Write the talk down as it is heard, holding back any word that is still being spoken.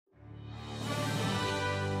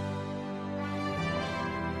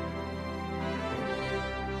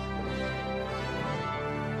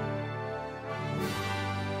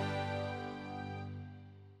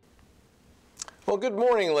Well, good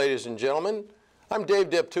morning, ladies and gentlemen. I'm Dave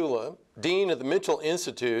Deptula, Dean of the Mitchell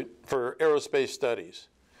Institute for Aerospace Studies.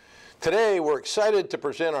 Today, we're excited to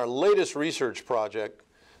present our latest research project,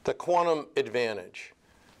 the Quantum Advantage,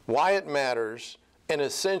 why it matters, an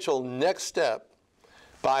essential next step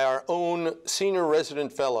by our own Senior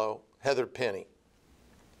Resident Fellow, Heather Penney.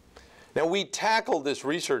 Now, we tackled this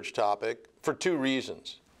research topic for two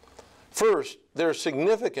reasons. First, there are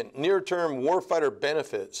significant near-term warfighter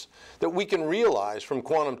benefits that we can realize from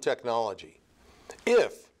quantum technology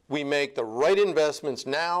if we make the right investments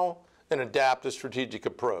now and adapt a strategic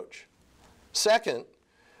approach. Second,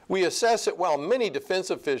 we assess that while many defense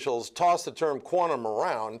officials toss the term quantum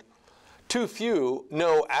around, too few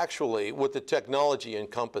know actually what the technology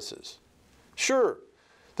encompasses. Sure,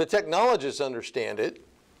 the technologists understand it,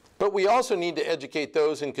 but we also need to educate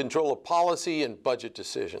those in control of policy and budget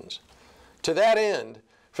decisions. To that end,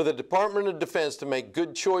 for the Department of Defense to make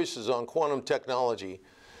good choices on quantum technology,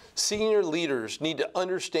 senior leaders need to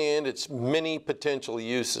understand its many potential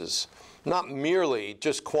uses, not merely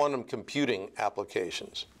just quantum computing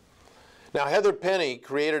applications. Now, Heather Penney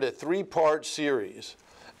created a three-part series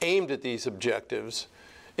aimed at these objectives,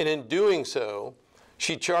 and in doing so,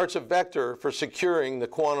 she charts a vector for securing the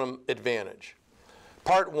quantum advantage.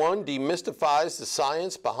 Part 1 demystifies the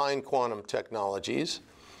science behind quantum technologies.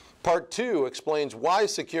 Part 2 explains why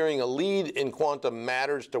securing a lead in quantum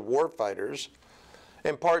matters to warfighters.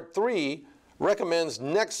 And Part 3 recommends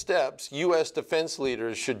next steps U.S. defense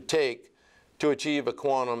leaders should take to achieve a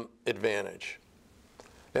quantum advantage.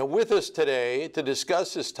 Now, with us today to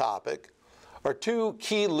discuss this topic are two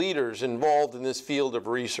key leaders involved in this field of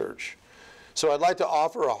research. So I'd like to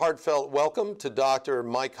offer a heartfelt welcome to Dr.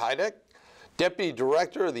 Mike Hayduk, Deputy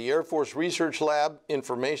Director of the Air Force Research Lab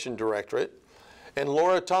Information Directorate, and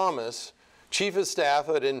Laura Thomas, Chief of Staff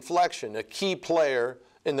at Infleqtion, a key player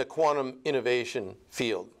in the quantum innovation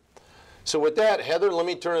field. So with that, Heather, let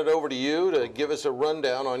me turn it over to you to give us a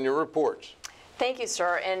rundown on your reports. Thank you,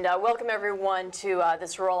 sir, and welcome everyone to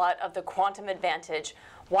this rollout of the Quantum Advantage,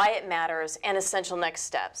 why it matters, and essential next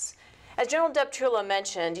steps. As General Deptula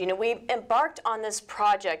mentioned, we embarked on this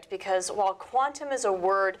project because while quantum is a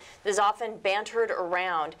word that is often bantered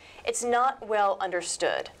around, it's not well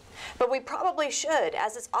understood. But we probably should,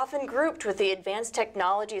 as it's often grouped with the advanced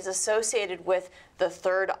technologies associated with the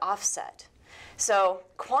third offset. So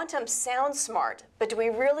quantum sounds smart, but do we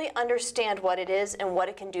really understand what it is and what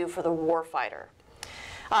it can do for the warfighter?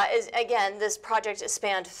 Again, this project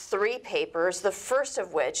spanned 3 papers, the first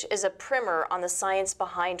of which is a primer on the science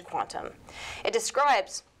behind quantum. It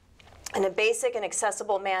describes, in a basic and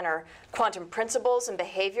accessible manner, quantum principles and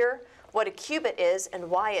behavior, what a qubit is and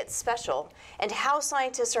why it's special, and how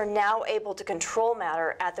scientists are now able to control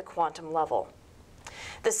matter at the quantum level.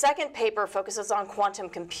 The second paper focuses on quantum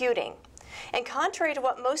computing. And contrary to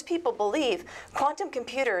what most people believe, quantum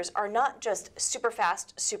computers are not just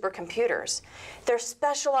super-fast supercomputers. They're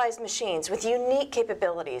specialized machines with unique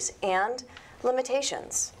capabilities and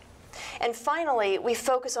limitations. And finally, we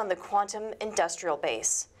focus on the quantum industrial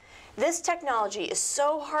base. This technology is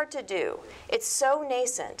so hard to do, it's so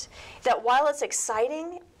nascent, that while it's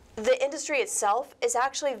exciting, the industry itself is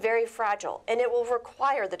actually very fragile, and it will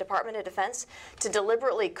require the Department of Defense to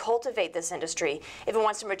deliberately cultivate this industry if it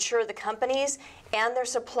wants to mature the companies and their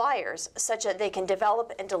suppliers such that they can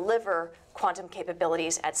develop and deliver quantum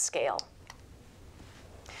capabilities at scale.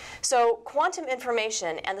 So quantum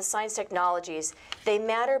information and the science technologies, they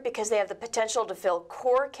matter because they have the potential to fill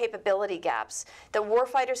core capability gaps that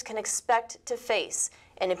warfighters can expect to face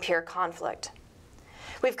in a peer conflict.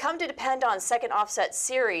 We've come to depend on second offset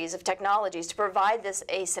series of technologies to provide this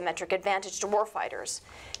asymmetric advantage to warfighters.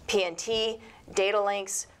 PNT, data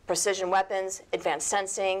links, precision weapons, advanced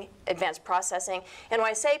sensing, advanced processing. And when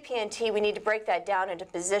I say PNT, we need to break that down into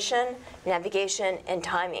position, navigation, and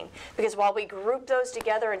timing. Because while we group those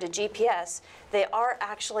together into GPS, they are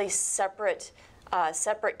actually separate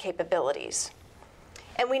capabilities.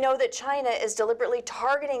 And we know that China is deliberately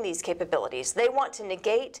targeting these capabilities. They want to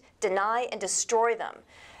negate, deny, and destroy them.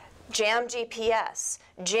 Jam GPS,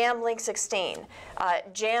 jam Link 16,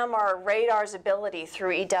 jam our radar's ability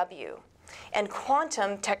through EW. And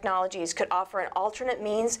quantum technologies could offer an alternate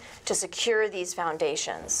means to secure these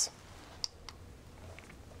foundations.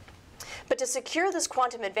 But to secure this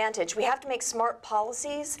quantum advantage, we have to make smart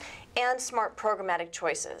policies and smart programmatic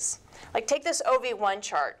choices. Like take this OV1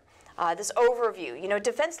 chart. This overview.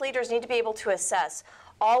 Defense leaders need to be able to assess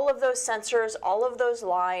all of those sensors, all of those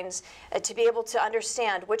lines, to be able to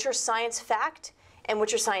understand which are science fact and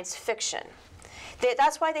which are science fiction.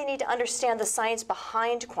 That's why they need to understand the science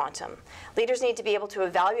behind quantum. Leaders need to be able to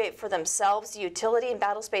evaluate for themselves the utility and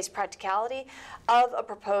battlespace practicality of a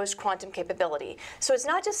proposed quantum capability. So it's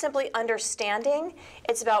not just simply understanding,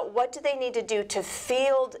 it's about what do they need to do to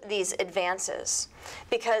field these advances.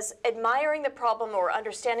 Because admiring the problem or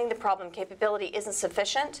understanding the problem capability isn't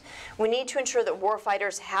sufficient. We need to ensure that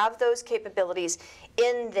warfighters have those capabilities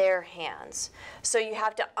in their hands. So you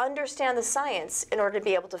have to understand the science in order to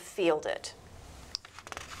be able to field it.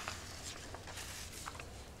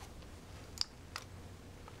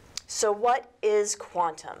 So what is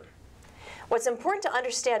quantum? What's important to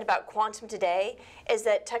understand about quantum today is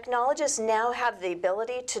that technologists now have the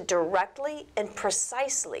ability to directly and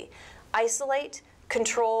precisely isolate,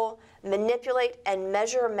 control, manipulate, and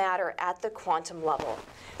measure matter at the quantum level.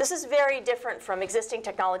 This is very different from existing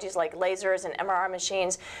technologies like lasers and MRI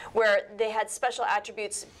machines, where they had special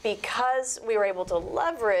attributes because we were able to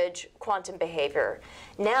leverage quantum behavior.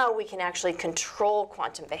 Now we can actually control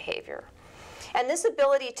quantum behavior. And this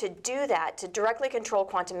ability to do that, to directly control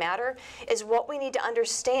quantum matter, is what we need to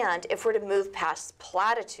understand if we're to move past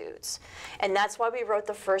platitudes. And that's why we wrote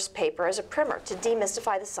the first paper as a primer, to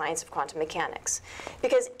demystify the science of quantum mechanics.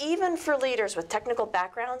 Because even for leaders with technical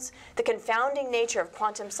backgrounds, the confounding nature of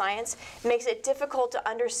quantum science makes it difficult to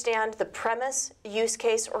understand the premise, use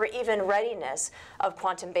case, or even readiness of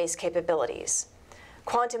quantum-based capabilities.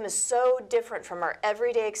 Quantum is so different from our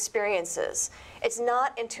everyday experiences. It's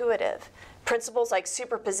not intuitive. Principles like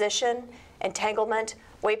superposition, entanglement,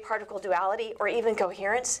 wave-particle duality, or even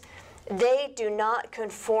coherence, they do not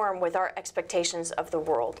conform with our expectations of the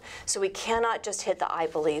world. So we cannot just hit the I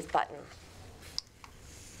believe button.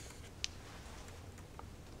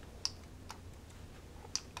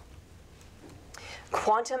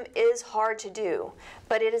 Quantum is hard to do,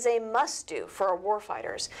 but it is a must-do for our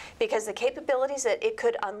warfighters because the capabilities that it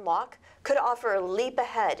could unlock could offer a leap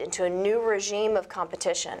ahead into a new regime of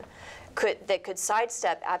competition that could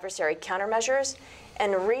sidestep adversary countermeasures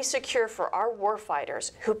and resecure for our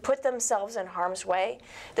warfighters who put themselves in harm's way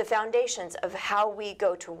the foundations of how we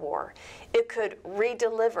go to war. It could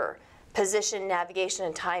redeliver position, navigation,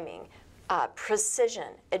 and timing, precision,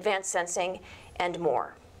 advanced sensing, and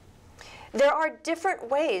more. There are different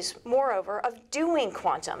ways, moreover, of doing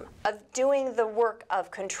quantum, of doing the work of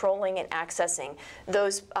controlling and accessing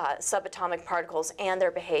those subatomic particles and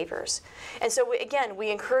their behaviors. And so, again,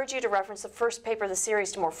 we encourage you to reference the first paper of the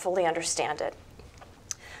series to more fully understand it.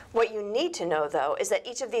 What you need to know, though, is that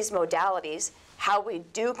each of these modalities, how we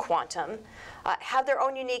do quantum, have their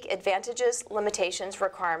own unique advantages, limitations,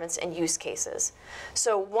 requirements, and use cases.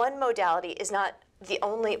 So one modality is not the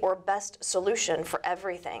only or best solution for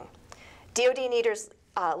everything. DoD leaders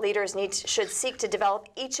should seek to develop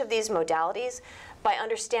each of these modalities by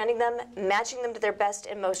understanding them, matching them to their best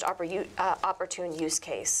and most opportune use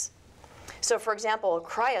case. So for example,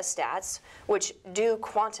 cryostats, which do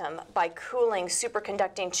quantum by cooling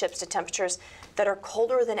superconducting chips to temperatures that are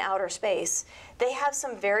colder than outer space, they have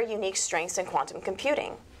some very unique strengths in quantum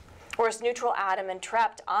computing. Whereas neutral atom and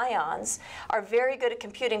trapped ions are very good at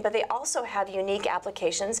computing, but they also have unique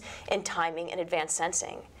applications in timing and advanced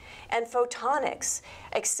sensing. And photonics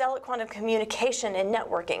excel at quantum communication and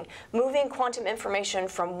networking, moving quantum information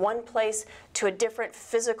from one place to a different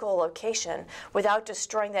physical location without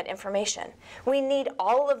destroying that information. We need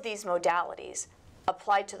all of these modalities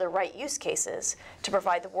applied to the right use cases to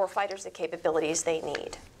provide the warfighters the capabilities they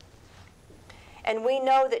need. And we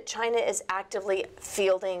know that China is actively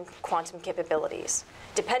fielding quantum capabilities.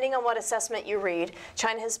 Depending on what assessment you read,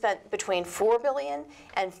 China has spent between $4 billion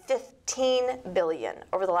and $15 billion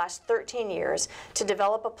over the last 13 years to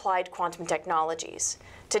develop applied quantum technologies,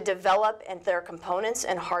 to develop their components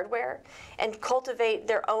and hardware, and cultivate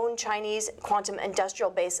their own Chinese quantum industrial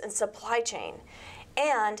base and supply chain,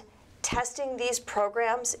 and testing these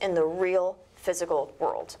programs in the real physical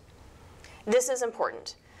world. This is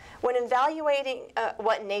important. When evaluating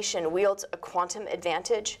what nation wields a quantum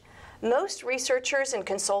advantage, most researchers and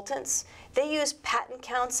consultants, they use patent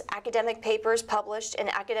counts, academic papers published, and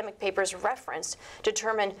academic papers referenced to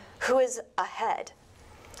determine who is ahead.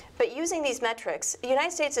 But using these metrics, the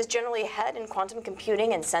United States is generally ahead in quantum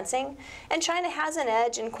computing and sensing, and China has an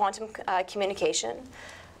edge in quantum communication.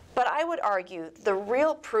 But I would argue the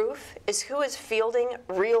real proof is who is fielding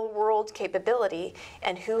real-world capability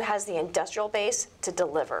and who has the industrial base to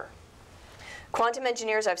deliver. Quantum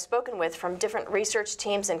engineers I've spoken with from different research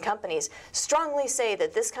teams and companies strongly say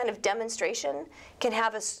that this kind of demonstration can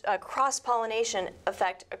have a cross-pollination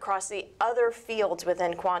effect across the other fields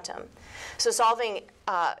within quantum. So solving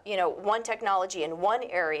one technology in one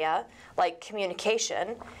area, like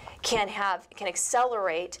communication, can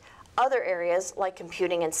accelerate other areas like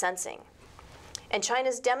computing and sensing. And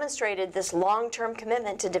China's demonstrated this long-term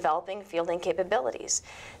commitment to developing fielding capabilities.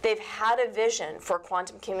 They've had a vision for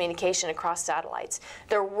quantum communication across satellites.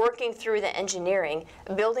 They're working through the engineering,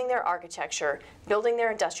 building their architecture, building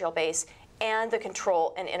their industrial base, and the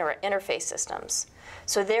control and interface systems.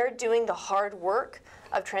 So they're doing the hard work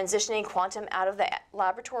of transitioning quantum out of the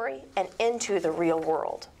laboratory and into the real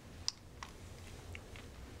world.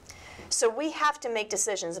 So we have to make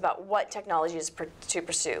decisions about what technologies to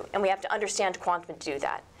pursue, and we have to understand quantum to do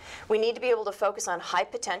that. We need to be able to focus on high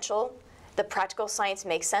potential. The practical science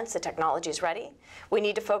makes sense, the technology is ready. We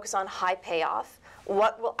need to focus on high payoff,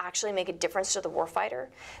 what will actually make a difference to the warfighter,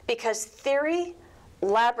 because theory,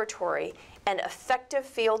 laboratory, and effective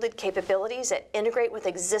fielded capabilities that integrate with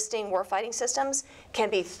existing warfighting systems can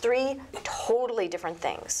be three totally different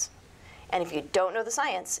things. And if you don't know the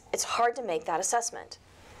science, it's hard to make that assessment.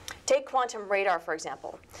 Take quantum radar, for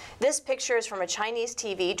example. This picture is from a Chinese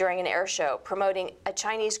TV during an air show promoting a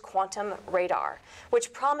Chinese quantum radar,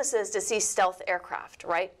 which promises to see stealth aircraft,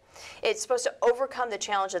 right? It's supposed to overcome the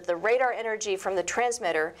challenge that the radar energy from the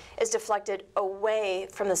transmitter is deflected away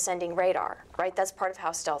from the sending radar, right? That's part of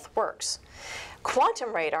how stealth works.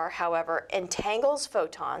 Quantum radar, however, entangles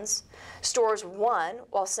photons, stores one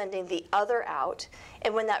while sending the other out,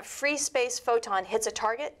 and when that free space photon hits a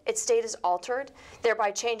target, its state is altered,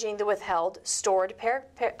 thereby changing the withheld stored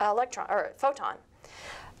photon.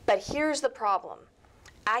 But here's the problem.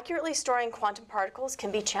 Accurately storing quantum particles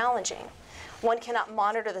can be challenging. One cannot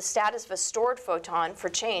monitor the status of a stored photon for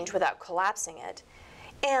change without collapsing it.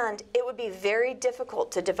 And it would be very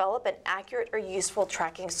difficult to develop an accurate or useful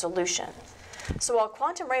tracking solution. So while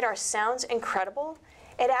quantum radar sounds incredible,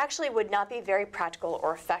 it actually would not be very practical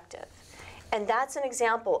or effective. And that's an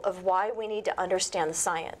example of why we need to understand the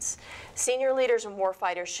science. Senior leaders and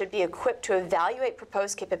warfighters should be equipped to evaluate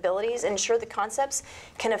proposed capabilities and ensure the concepts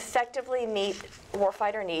can effectively meet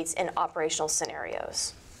warfighter needs in operational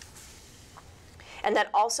scenarios. And that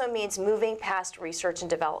also means moving past research and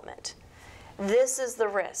development. This is the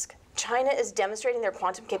risk. China is demonstrating their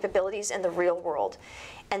quantum capabilities in the real world,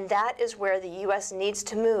 and that is where the U.S. needs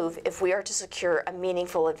to move if we are to secure a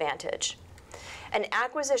meaningful advantage. An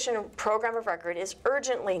acquisition program of record is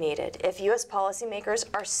urgently needed if U.S. policymakers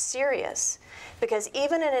are serious, because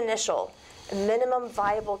even an initial minimum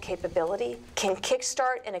viable capability can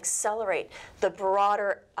kickstart and accelerate the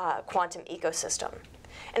broader quantum ecosystem.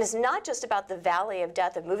 And it's not just about the valley of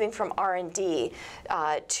death of moving from R&D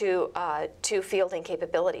to fielding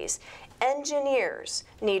capabilities. Engineers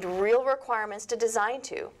need real requirements to design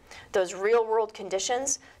to. Those real-world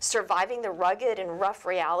conditions, surviving the rugged and rough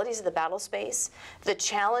realities of the battle space, the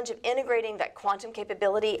challenge of integrating that quantum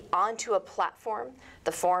capability onto a platform,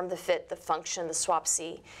 the form, the fit, the function, the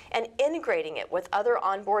swap-C, and integrating it with other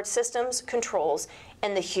onboard systems, controls,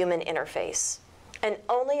 and the human interface. And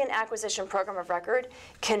only an acquisition program of record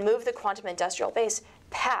can move the quantum industrial base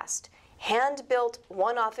past hand-built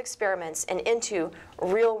one-off experiments and into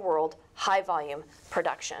real-world, high-volume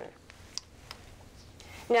production.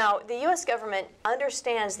 Now, the U.S. government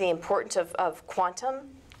understands the importance of quantum,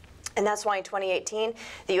 and that's why in 2018,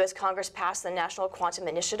 the U.S. Congress passed the National Quantum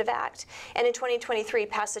Initiative Act, and in 2023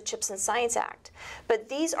 passed the CHIPS and Science Act. But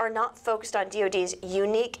these are not focused on DoD's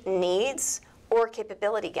unique needs or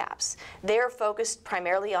capability gaps. They're focused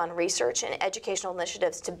primarily on research and educational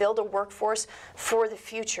initiatives to build a workforce for the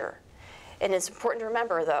future. And it's important to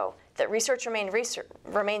remember, though, that research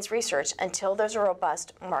remains research until there's a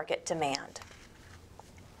robust market demand.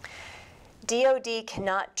 DoD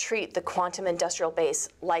cannot treat the quantum industrial base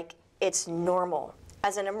like it's normal.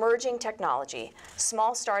 As an emerging technology,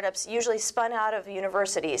 small startups, usually spun out of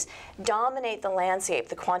universities, dominate the landscape,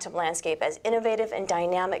 the quantum landscape, as innovative and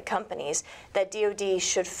dynamic companies that DoD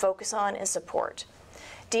should focus on and support.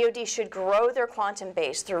 DoD should grow their quantum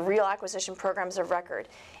base through real acquisition programs of record,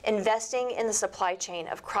 investing in the supply chain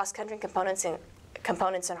of cross-country components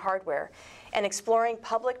and hardware, and exploring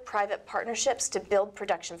public-private partnerships to build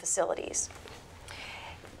production facilities.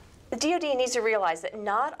 The DoD needs to realize that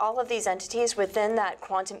not all of these entities within that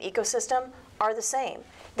quantum ecosystem are the same.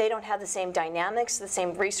 They don't have the same dynamics, the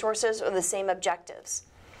same resources, or the same objectives.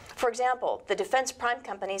 For example, the defense prime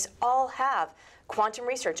companies all have quantum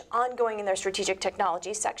research ongoing in their strategic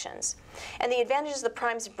technology sections. And the advantages the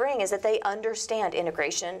primes bring is that they understand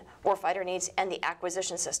integration, warfighter needs, and the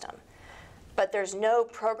acquisition system. But there's no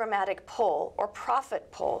programmatic pull or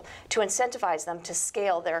profit pull to incentivize them to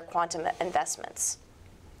scale their quantum investments.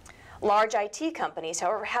 Large IT companies,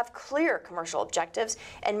 however, have clear commercial objectives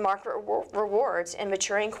and market rewards in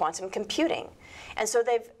maturing quantum computing. And so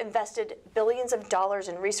they've invested billions of dollars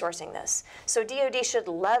in resourcing this. So DoD should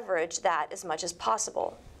leverage that as much as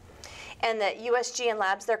possible. And the USG and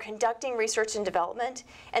labs, they're conducting research and development,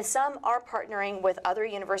 and some are partnering with other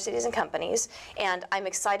universities and companies. And I'm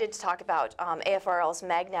excited to talk about AFRL's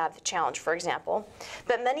MagNav challenge, for example.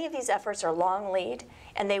 But many of these efforts are long lead,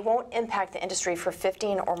 and they won't impact the industry for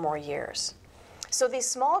 15 or more years. So these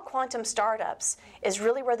small quantum startups is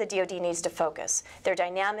really where the DoD needs to focus. They're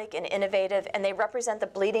dynamic and innovative, and they represent the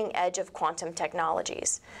bleeding edge of quantum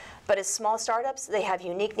technologies. But as small startups, they have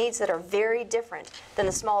unique needs that are very different than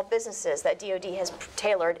the small businesses that DoD has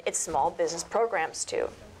tailored its small business programs to.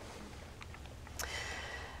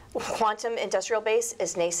 Quantum industrial base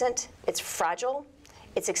is nascent, it's fragile,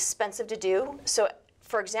 it's expensive to do. So,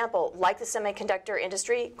 for example, like the semiconductor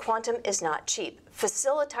industry, quantum is not cheap.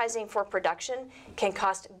 Facilitizing for production can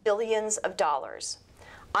cost billions of dollars.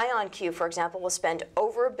 IonQ, for example, will spend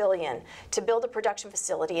over $1 billion to build a production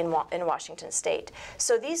facility in Washington State.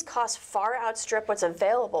 So these costs far outstrip what's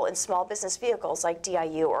available in small business vehicles like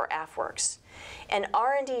DIU or AFWorks. And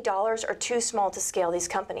R&D dollars are too small to scale these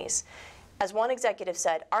companies. As one executive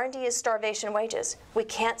said, R&D is starvation wages. We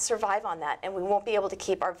can't survive on that, and we won't be able to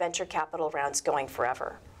keep our venture capital rounds going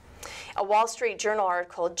forever. A Wall Street Journal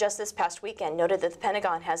article just this past weekend noted that the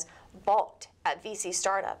Pentagon has balked at VC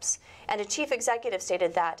startups, and a chief executive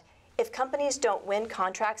stated that if companies don't win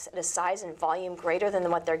contracts at a size and volume greater than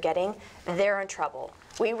what they're getting, they're in trouble.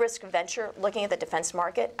 We risk venture looking at the defense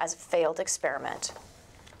market as a failed experiment.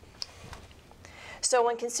 So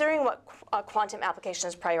when considering what quantum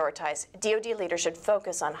applications prioritize, DoD leaders should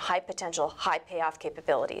focus on high potential, high payoff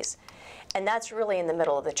capabilities. And that's really in the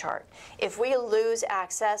middle of the chart. If we lose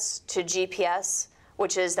access to GPS,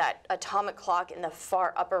 which is that atomic clock in the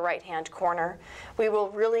far upper right-hand corner, we will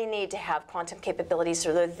really need to have quantum capabilities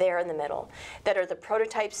so they're there in the middle, that are the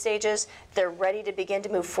prototype stages, they're ready to begin to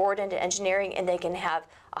move forward into engineering, and they can have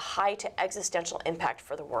a high to existential impact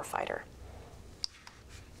for the warfighter.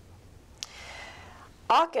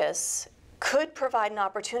 AUKUS could provide an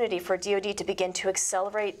opportunity for DoD to begin to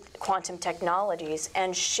accelerate quantum technologies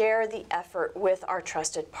and share the effort with our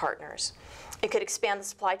trusted partners. It could expand the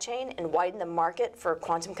supply chain and widen the market for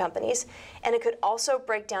quantum companies, and it could also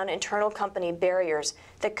break down internal company barriers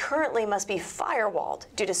that currently must be firewalled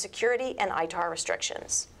due to security and ITAR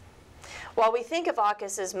restrictions. While we think of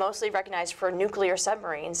AUKUS as mostly recognized for nuclear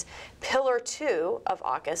submarines, Pillar 2 of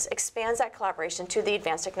AUKUS expands that collaboration to the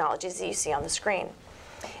advanced technologies that you see on the screen.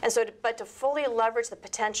 And so, but to fully leverage the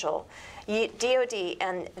potential, DoD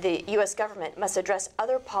and the U.S. government must address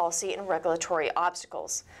other policy and regulatory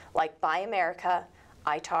obstacles, like Buy America,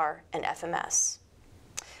 ITAR, and FMS.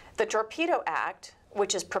 The Torpedo Act,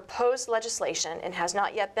 which is proposed legislation and has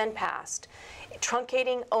not yet been passed,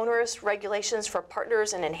 truncating onerous regulations for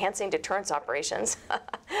partners and enhancing deterrence operations.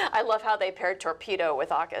 I love how they paired torpedo with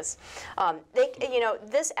AUKUS.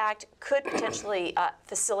 This act could potentially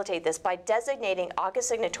facilitate this by designating AUKUS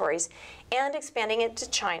signatories and expanding it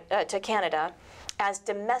to Canada as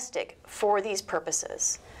domestic for these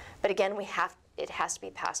purposes. But again, it has to be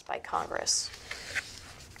passed by Congress.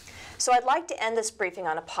 So I'd like to end this briefing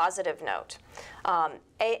on a positive note.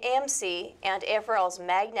 AMC and AFRL's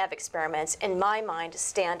MagNav experiments, in my mind,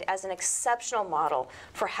 stand as an exceptional model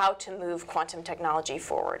for how to move quantum technology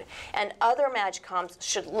forward. And other MAGCOMs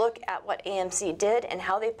should look at what AMC did and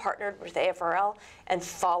how they partnered with AFRL and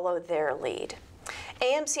follow their lead.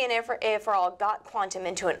 AMC and AFRL got quantum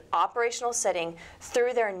into an operational setting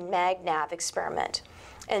through their MagNav experiment.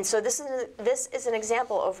 And so this is an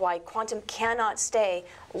example of why quantum cannot stay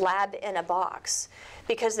lab in a box,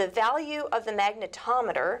 because the value of the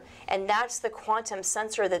magnetometer, and that's the quantum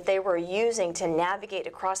sensor that they were using to navigate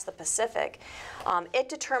across the Pacific, it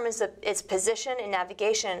determines its position and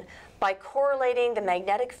navigation by correlating the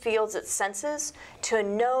magnetic fields it senses to a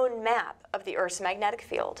known map of the Earth's magnetic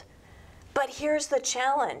field. But here's the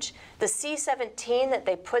challenge. The C-17 that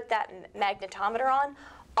they put that magnetometer on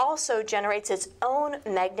also generates its own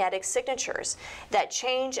magnetic signatures that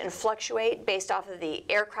change and fluctuate based off of the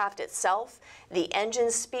aircraft itself, the engine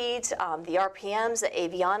speeds, the RPMs, the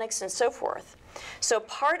avionics, and so forth. So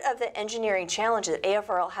part of the engineering challenge that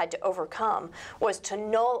AFRL had to overcome was to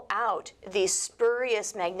null out these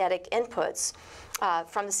spurious magnetic inputs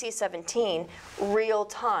from the C-17 real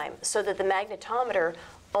time, so that the magnetometer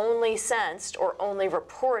only sensed or only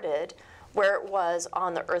reported where it was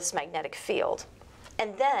on the Earth's magnetic field.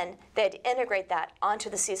 And then they had to integrate that onto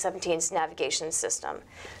the C-17's navigation system.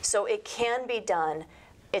 So it can be done.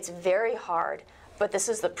 It's very hard, but this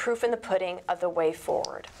is the proof in the pudding of the way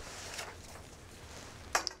forward.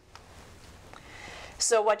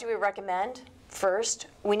 So what do we recommend? First,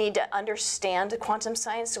 we need to understand quantum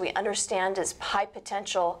science so we understand its high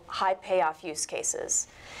potential, high payoff use cases.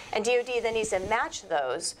 And DoD then needs to match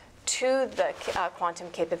those to the quantum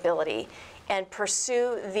capability and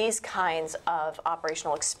pursue these kinds of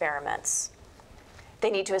operational experiments. They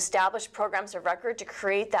need to establish programs of record to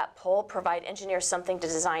create that pull, provide engineers something to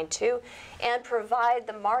design to, and provide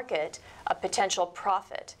the market a potential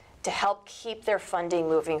profit to help keep their funding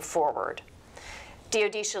moving forward.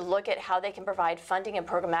 DoD should look at how they can provide funding and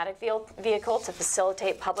programmatic vehicle to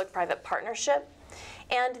facilitate public-private partnership,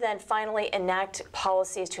 and then finally enact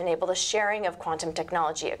policies to enable the sharing of quantum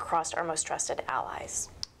technology across our most trusted allies.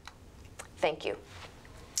 Thank you.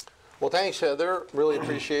 Well, thanks, Heather. Really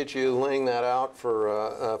appreciate you laying that out for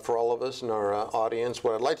all of us and our audience.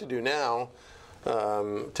 What I'd like to do now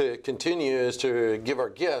to continue is to give our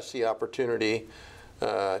guests the opportunity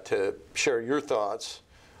to share your thoughts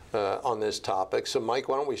on this topic. So, Mike,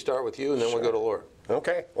 why don't we start with you, and then we'll go to Laura.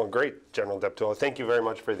 Okay, well, great, General Deptula. Thank you very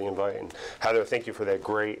much for the invite. And Heather, thank you for that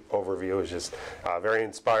great overview. It was just very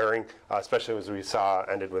inspiring, especially as we saw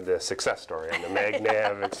ended with the success story on the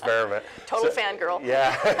MagNav experiment. Total fangirl.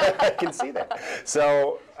 Yeah, I can see that.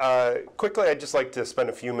 So quickly, I'd just like to spend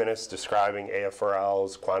a few minutes describing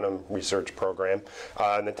AFRL's quantum research program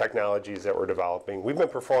and the technologies that we're developing. We've been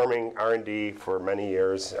performing R&D for many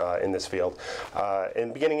years in this field.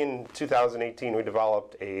 And beginning in 2018, we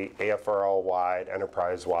developed a AFRL-wide,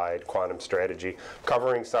 enterprise-wide quantum strategy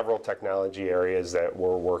covering several technology areas that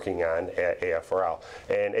we're working on at AFRL.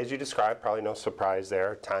 And as you described, probably no surprise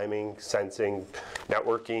there, timing, sensing,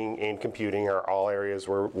 networking, and computing are all areas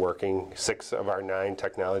we're working. 6 of our 9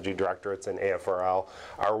 technology directorates in AFRL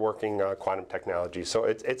are working quantum technology. So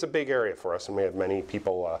it's a big area for us, and we have many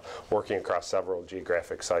people working across several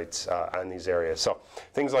geographic sites on these areas. So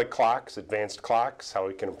things like clocks, advanced clocks, how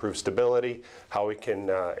we can improve stability, how we can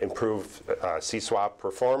improve C-swap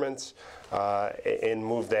performance, and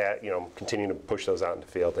move that, continue to push those out into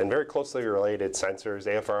the field. And very closely related sensors,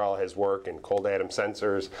 AFRL has work in cold atom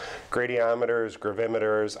sensors, gradiometers,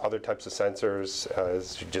 gravimeters, other types of sensors,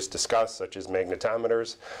 as you just discussed, such as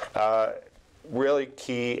magnetometers. Really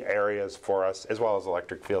key areas for us, as well as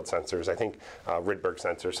electric field sensors. I think Rydberg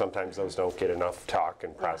sensors, sometimes those don't get enough talk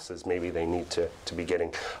and press as maybe they need to be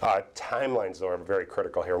getting. Timelines, though, are very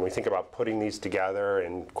critical here. When we think about putting these together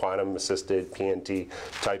in quantum-assisted PNT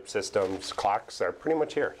type systems, clocks are pretty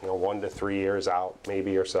much here, 1 to 3 years out,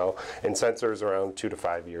 maybe or so, and sensors around 2 to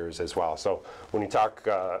 5 years as well. So when you talk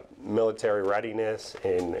military readiness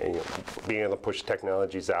and being able to push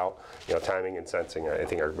technologies out, timing and sensing, I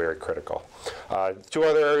think, are very critical. 2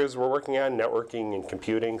 other areas we're working on, networking and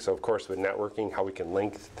computing. So of course with networking, how we can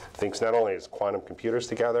link things not only as quantum computers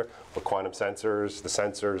together, but quantum sensors,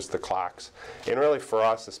 the clocks. And really for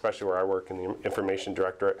us, especially where I work in the Information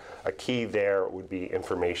Directorate, a key there would be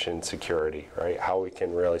information security, right? How we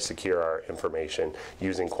can really secure our information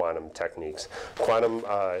using quantum techniques. Quantum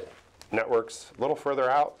networks a little further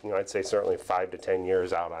out, I'd say certainly 5 to 10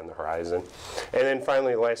 years out on the horizon. And then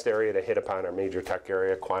finally, the last area to hit upon our major tech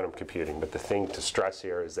area, quantum computing. But the thing to stress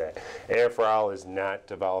here is that AFRL is not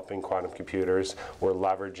developing quantum computers. We're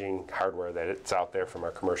leveraging hardware that's out there from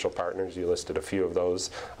our commercial partners. You listed a few of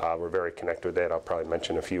those. We're very connected with that. I'll probably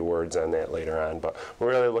mention a few words on that later on. But we're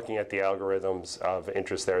really looking at the algorithms of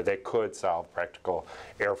interest there that could solve practical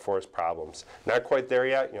Air Force problems. Not quite there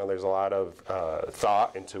yet. There's a lot of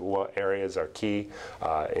thought into what areas are key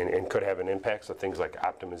and could have an impact. So things like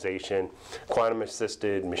optimization,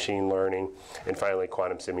 quantum-assisted machine learning, and finally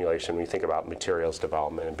quantum simulation when you think about materials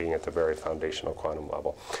development and being at the very foundational quantum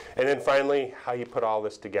level. And then finally, how you put all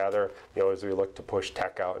this together, as we look to push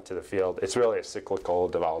tech out into the field, it's really a cyclical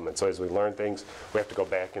development. So as we learn things, we have to go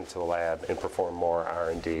back into the lab and perform more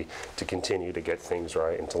R&D to continue to get things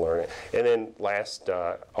right and to learn it. And then last,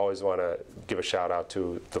 always want to give a shout out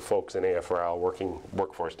to the folks in AFRL working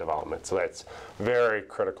workforce development. So that's very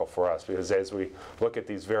critical for us because as we look at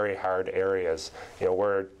these very hard areas,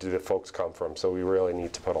 where do the folks come from? So we really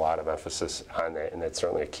need to put a lot of emphasis on that, and that's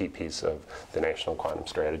certainly a key piece of the National Quantum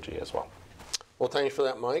Strategy as well. Well, thanks for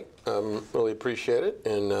that, Mike. Really appreciate it.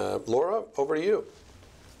 And Laura, over to you.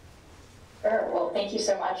 Sure. Well, thank you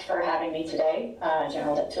so much for having me today,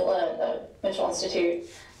 General Deptula, the Mitchell Institute.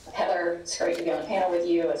 Heather, it's great to be on the panel with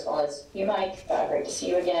you, as well as you, Mike. Great to see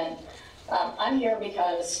you again. I'm here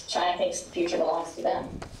because China thinks the future belongs to them,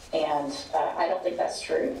 and I don't think that's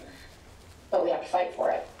true, but we have to fight for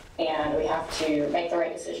it, and we have to make the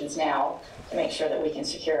right decisions now to make sure that we can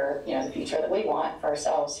secure, the future that we want for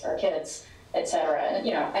ourselves, for our kids, et cetera. And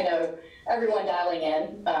I know everyone dialing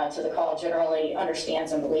in to the call generally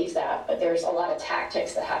understands and believes that, but there's a lot of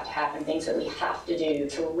tactics that have to happen, things that we have to do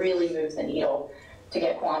to really move the needle to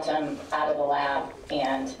get quantum out of the lab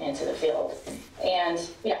and into the field. And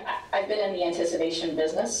I've been in the anticipation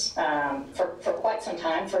business for quite some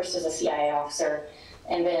time, first as a CIA officer,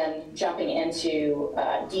 and then jumping into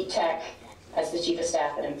deep tech as the chief of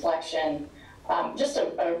staff at Infleqtion. Just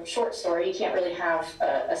a short story. You can't really have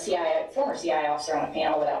a former CIA officer on a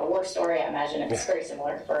panel without a war story. I imagine it's very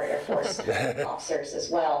similar for Air Force officers as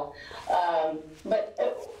well. But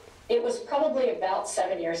it was probably about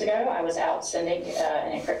 7 years ago. I was out sending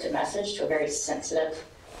an encrypted message to a very sensitive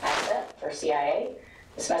asset for CIA.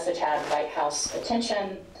 This message had White House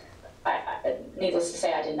attention. Needless to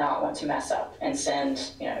say, I did not want to mess up and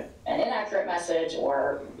send an inaccurate message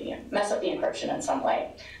or mess up the encryption in some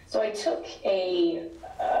way. So I took a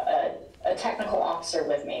technical officer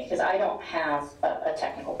with me because I don't have a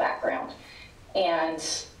technical background, and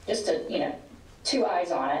just to two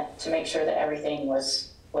eyes on it to make sure that everything was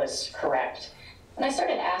correct. And I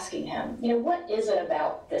started asking him, what is it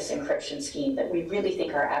about this encryption scheme that we really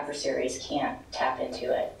think our adversaries can't tap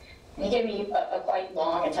into it? And he gave me a quite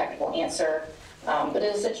long and technical answer, but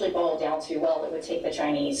it essentially boiled down to, well, it would take the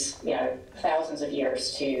Chinese, thousands of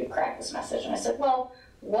years to crack this message. And I said, well,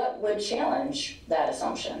 what would challenge that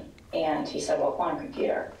assumption? And he said, well, quantum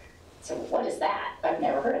computer. So what is that? I've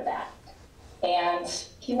never heard of that. And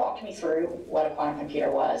he walked me through what a quantum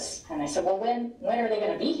computer was. And I said, well, when are they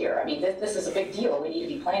going to be here? I mean, this is a big deal. We need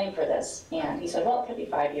to be planning for this. And he said, well, it could be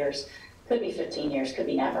 5 years, could be 15 years, could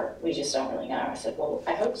be never. We just don't really know. I said, well,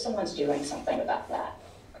 I hope someone's doing something about that.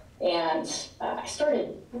 And I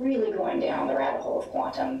started really going down the rabbit hole of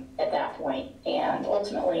quantum at that point. And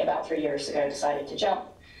ultimately, about 3 years ago, decided to jump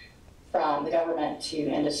from the government to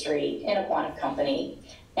industry in a quantum company.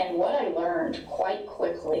 And what I learned quite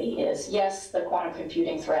quickly is, yes, the quantum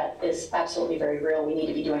computing threat is absolutely very real. We need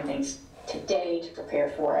to be doing things today to prepare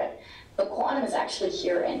for it. But quantum is actually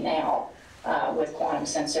here and now with quantum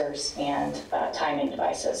sensors and timing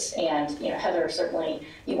devices. And Heather, certainly,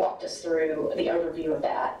 you walked us through the overview of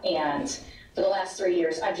that. And for the last 3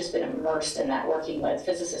 years, I've just been immersed in that, working with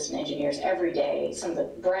physicists and engineers every day, some of the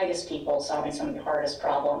brightest people solving some of the hardest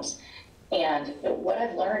problems. And what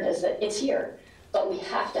I've learned is that it's here. But we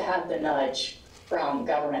have to have the nudge from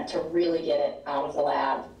government to really get it out of the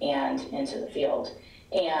lab and into the field.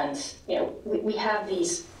 And we have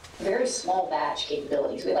these very small batch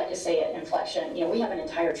capabilities. We like to say at Infleqtion, we have an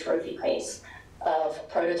entire trophy case of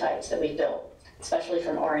prototypes that we've built, especially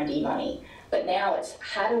from R&D money. But now it's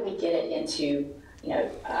how do we get it into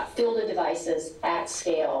fielded devices at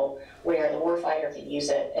scale where the warfighter can use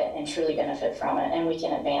it and truly benefit from it, and we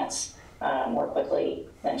can advance more quickly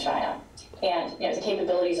than China. And the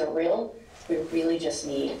capabilities are real. We really just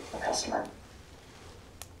need a customer.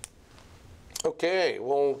 Okay,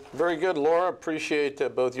 well, very good, Laura. Appreciate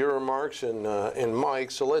both your remarks and Mike.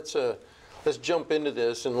 So let's jump into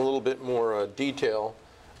this in a little bit more detail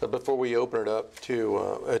before we open it up to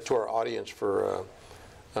our audience for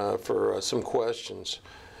some questions.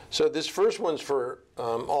 So this first one's for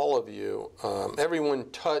all of you. Everyone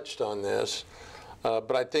touched on this,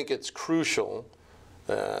 but I think it's crucial.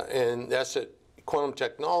 And that's that quantum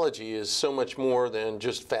technology is so much more than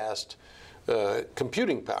just fast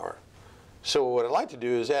computing power. So what I'd like to do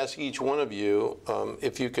is ask each one of you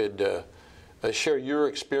if you could share your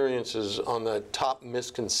experiences on the top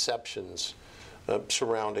misconceptions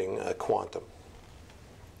surrounding quantum.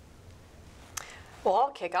 Well, I'll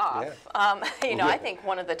kick off. Yeah. I think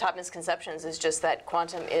one of the top misconceptions is just that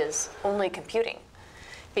quantum is only computing.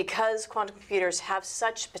 Because quantum computers have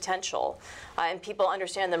such potential, and people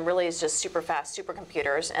understand them really as just super fast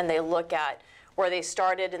supercomputers, and they look at where they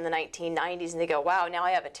started in the 1990s and they go, wow, now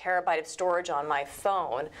I have a terabyte of storage on my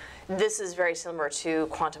phone. This is very similar to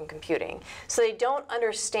quantum computing. So they don't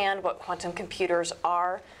understand what quantum computers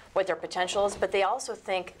are, what their potential is, but they also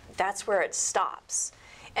think that's where it stops.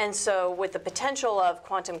 And so with the potential of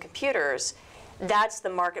quantum computers, that's the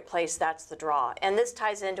marketplace, that's the draw. And this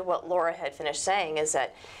ties into what Laura had finished saying, is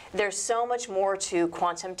that there's so much more to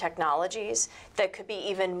quantum technologies that could be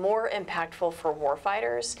even more impactful for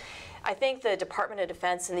warfighters. I think the Department of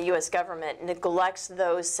Defense and the US government neglects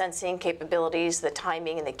those sensing capabilities, the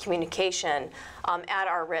timing and the communication at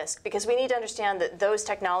our risk, because we need to understand that those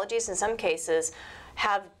technologies in some cases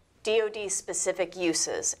have DoD-specific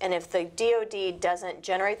uses, and if the DoD doesn't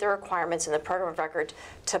generate the requirements in the program of record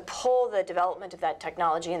to pull the development of that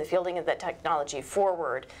technology and the fielding of that technology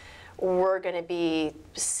forward, we're going to be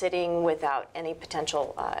sitting without any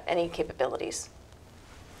potential, any capabilities.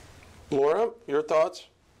 Laura, your thoughts?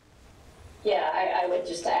 Yeah, I would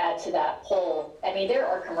just add to that poll, I mean, there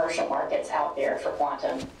are commercial markets out there for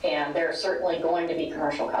quantum, and there are certainly going to be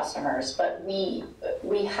commercial customers, but we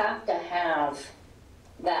have to have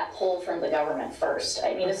that pull from the government first.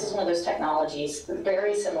 I mean, this is one of those technologies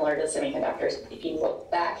very similar to semiconductors, if you look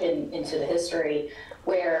back into the history,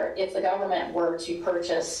 where if the government were to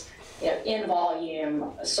purchase in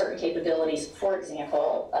volume certain capabilities, for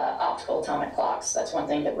example, optical atomic clocks, that's one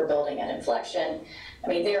thing that we're building at Infleqtion. I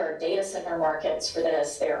mean, there are data center markets for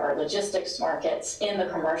this, there are logistics markets in the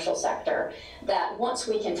commercial sector that once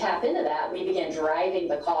we can tap into that, we begin driving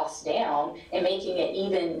the costs down and making it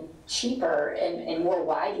even cheaper and more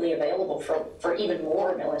widely available for even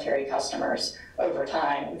more military customers over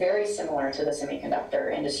time, very similar to the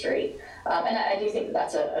semiconductor industry. And I do think that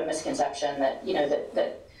that's a misconception that,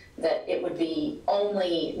 that it would be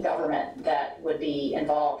only government that would be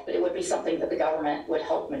involved, but it would be something that the government would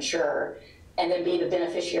help mature and then be the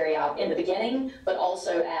beneficiary of in the beginning, but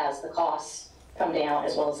also as the costs come down,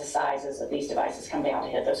 as well as the sizes of these devices come down to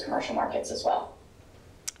hit those commercial markets as well.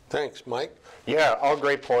 Thanks, Mike. Yeah, all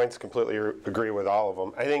great points. Completely agree with all of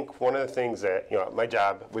them. I think one of the things that, my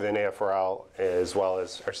job within AFRL, as well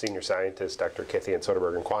as our senior scientist, Dr. Kithy and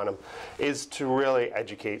Soderberg in quantum, is to really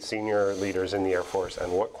educate senior leaders in the Air Force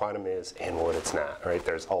on what quantum is and what it's not, right?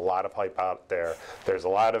 There's a lot of hype out there. There's a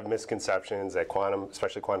lot of misconceptions that quantum,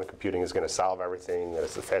 especially quantum computing, is going to solve everything, that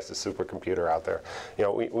it's the fastest supercomputer out there.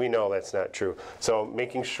 We know that's not true. So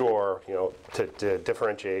making sure, to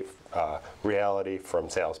differentiate reality from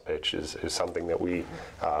sales pitch is something that we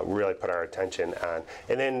really put our attention on.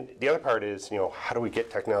 And then the other part is, how do we get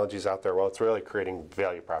technologies out there? Well, it's really creating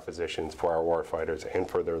value propositions for our warfighters and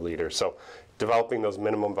for their leaders. So developing those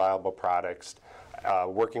minimum viable products,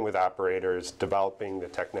 working with operators, developing the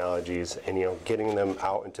technologies, and getting them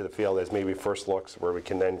out into the field as maybe first looks where we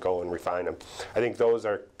can then go and refine them. I think those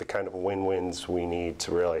are the kind of win-wins we need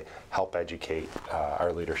to really help educate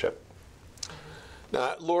our leadership.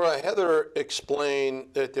 Now, Laura, Heather explained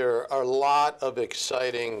that there are a lot of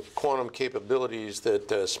exciting quantum capabilities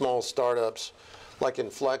that small startups like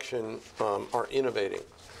Infleqtion are innovating.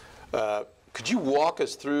 Could you walk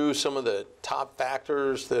us through some of the top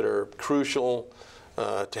factors that are crucial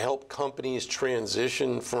to help companies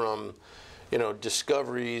transition from,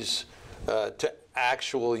 discoveries to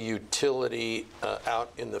actual utility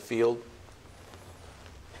out in the field?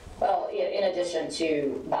 Well, in addition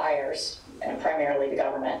to buyers, and primarily the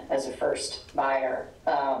government as a first buyer,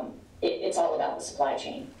 it's all about the supply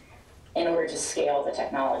chain in order to scale the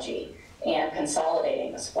technology and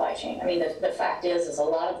consolidating the supply chain. I mean, the fact is a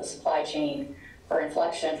lot of the supply chain for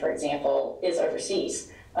Infleqtion, for example, is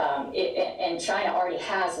overseas. And China already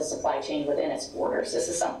has a supply chain within its borders. This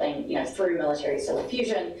is something, through military civil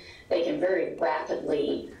fusion, they can very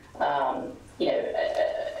rapidly,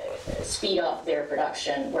 speed up their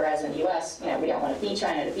production, whereas in the U.S., we don't want to beat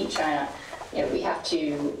China to beat China. We have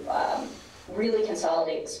to really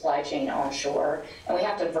consolidate the supply chain onshore, and we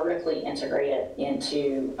have to vertically integrate it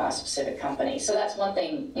into specific companies. So that's one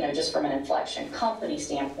thing, just from an Infleqtion company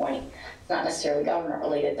standpoint, not necessarily government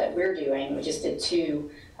related, that we're doing. We just did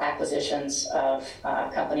 2 acquisitions of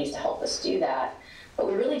companies to help us do that. But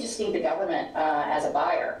we really just need the government as a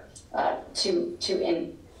buyer to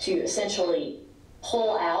essentially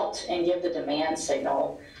pull out and give the demand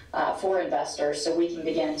signal for investors so we can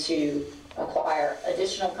begin to acquire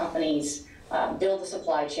additional companies, build the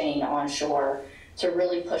supply chain onshore to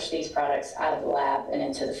really push these products out of the lab and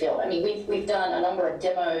into the field. I mean, we've done a number of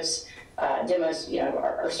demos. Demos,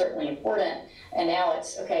 are certainly important, and now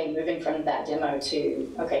it's, okay, moving from that demo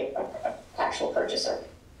to, okay, an actual purchaser.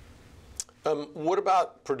 What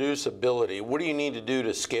about producibility? What do you need to do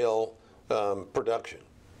to scale production?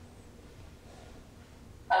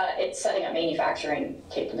 It's setting up manufacturing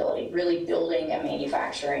capability, really building a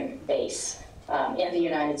manufacturing base in the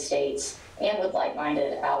United States and with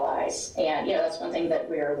like-minded allies. And that's one thing that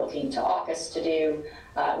we're looking to AUKUS to do.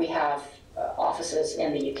 We have offices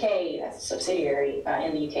in the UK, a subsidiary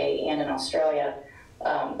in the UK and in Australia,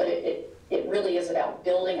 but it really is about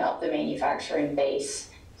building up the manufacturing base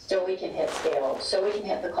so we can hit scale, so we can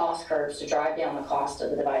hit the cost curves to drive down the cost of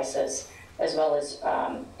the devices, as well as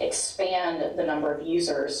expand the number of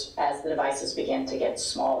users as the devices begin to get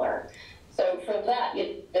smaller. So for that,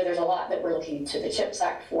 there's a lot that we're looking to the CHIPS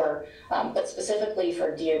Act for, but specifically for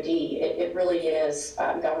DoD, it really is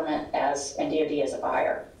government and DoD as a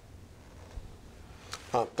buyer.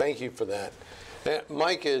 Thank you for that.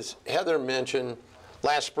 Mike, as Heather mentioned,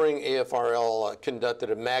 last spring AFRL conducted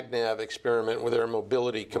a MagNav experiment with Air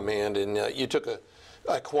Mobility Command, and you took a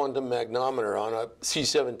a quantum magnometer on a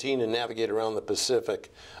C-17 and navigate around the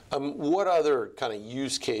Pacific. What other kind of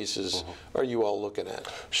use cases are you all looking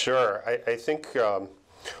at? Sure. I think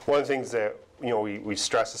one of the things that we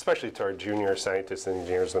stress, especially to our junior scientists and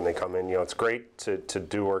engineers when they come in, it's great to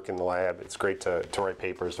do work in the lab. It's great to write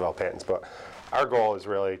papers, develop patents, but our goal is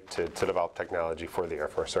really to develop technology for the Air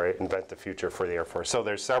Force, right? Invent the future for the Air Force. So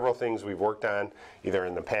there's several things we've worked on either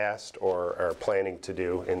in the past or are planning to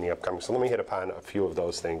do in the upcoming. So let me hit upon a few of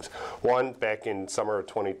those things. One, back in summer of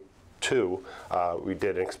 2022, we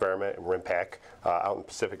did an experiment in RIMPAC out in the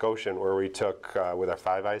Pacific Ocean where we took, with our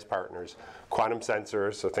Five Eyes partners, quantum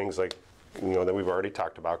sensors, so things like that we've already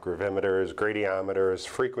talked about, gravimeters, gradiometers,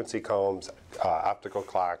 frequency combs, optical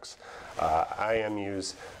clocks,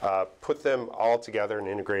 IMUs, put them all together in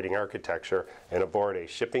an integrating architecture and aboard a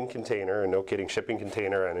shipping container, and no kidding, shipping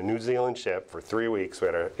container on a New Zealand ship for 3 weeks. We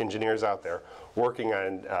had our engineers out there working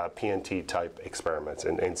on PNT type experiments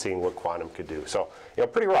and seeing what quantum could do. So,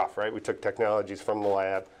 pretty rough, right? We took technologies from the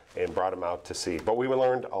lab and brought them out to sea. But we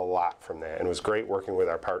learned a lot from that, and it was great working with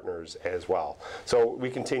our partners as well. So we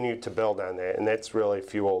continued to build on that, and that's really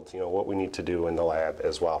fueled what we need to do in the lab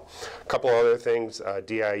as well. A couple other things,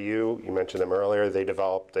 DIU, you mentioned them earlier, they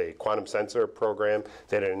developed a quantum sensor program.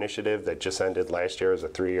 They had an initiative that just ended last year as a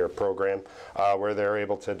 3-year program where they're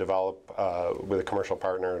able to develop with a commercial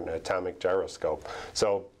partner an atomic gyroscope.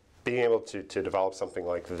 So being able to develop something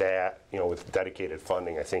like that, with dedicated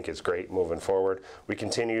funding, I think is great moving forward. We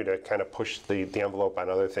continue to kind of push the envelope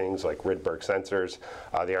on other things like Rydberg sensors.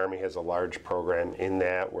 The Army has a large program in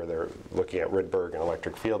that where they're looking at Rydberg and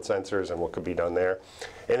electric field sensors and what could be done there.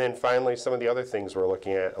 And then finally, some of the other things we're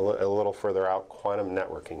looking at a little further out, quantum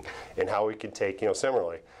networking and how we can take,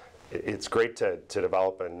 similarly, it's great to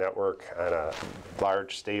develop a network on a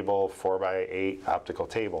large, stable 4x8 optical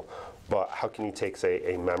table. But how can you take,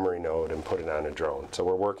 say, a memory node and put it on a drone? So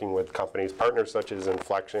we're working with companies, partners such as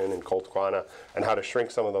Infleqtion and Colt Quanta, and how to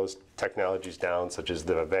shrink some of those technologies down, such as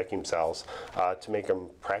the vacuum cells, to make them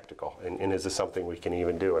practical. And is this something we can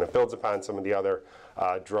even do? And it builds upon some of the other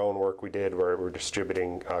drone work we did where we're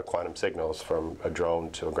distributing quantum signals from a drone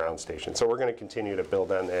to a ground station. So we're going to continue to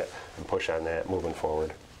build on that and push on that moving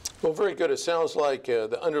forward. Well, very good. It sounds like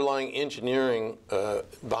the underlying engineering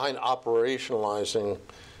behind operationalizing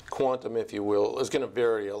quantum, if you will, is going to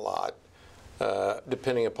vary a lot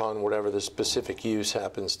depending upon whatever the specific use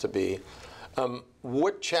happens to be.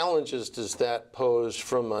 What challenges does that pose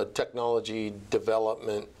from a technology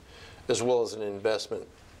development as well as an investment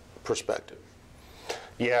perspective?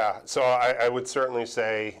 Yeah, so I would certainly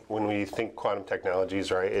say when we think quantum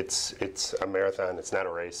technologies, right, it's a marathon, it's not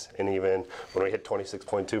a race. And even when we hit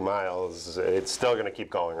 26.2 miles, it's still going to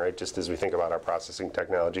keep going, right, just as we think about our processing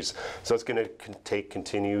technologies. So it's going to take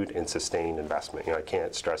continued and sustained investment. I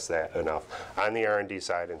can't stress that enough on the R&D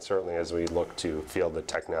side, and certainly as we look to field the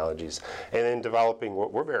technologies. And then developing,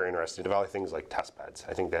 what we're very interested in, developing things like test beds.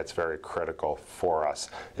 I think that's very critical for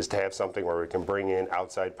us, is to have something where we can bring in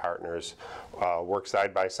outside partners, work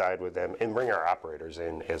side by side with them, and bring our operators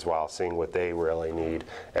in as well, seeing what they really need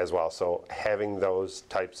as well. So having those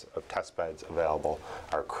types of test beds available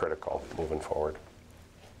are critical moving forward.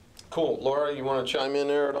 Cool. Laura, you want to chime in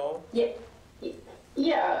there at all? Yeah.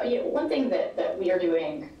 One thing that we are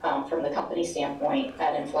doing from the company standpoint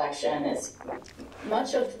at Infleqtion is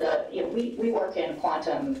much of the, we work in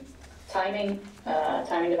quantum timing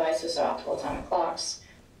devices, so optical atomic clocks,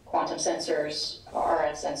 quantum sensors,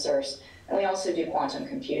 RF sensors, and we also do quantum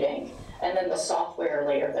computing, and then the software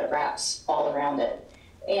layer that wraps all around it.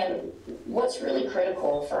 And what's really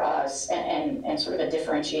critical for us and sort of a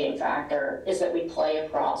differentiating factor is that we play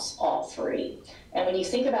across all three. And when you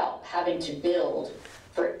think about having to build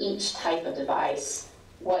for each type of device,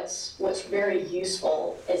 what's very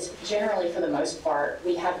useful is generally, for the most part,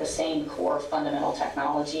 we have the same core fundamental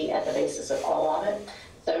technology at the basis of all of it.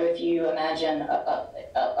 So if you imagine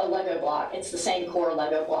a Lego block, it's the same core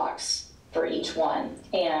Lego blocks for each one.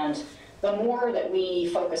 And the more that we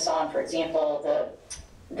focus on, for example,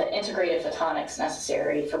 the integrated photonics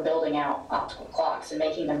necessary for building out optical clocks and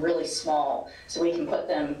making them really small, so we can put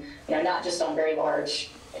them, not just on very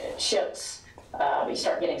large ships, but you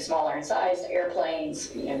start getting smaller in size to airplanes,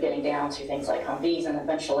 getting down to things like Humvees, and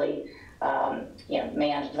eventually,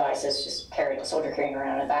 manned devices, just a soldier carrying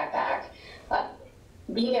around in a backpack.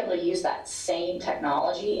 Being able to use that same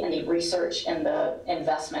technology and the research and the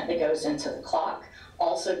investment that goes into the clock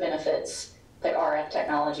also benefits the RF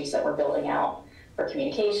technologies that we're building out for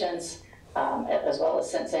communications, as well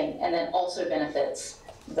as sensing, and then also benefits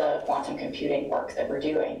the quantum computing work that we're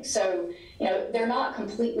doing. So, they're not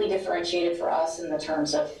completely differentiated for us in the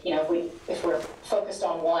terms of, if we're focused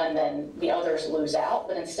on one, then the others lose out,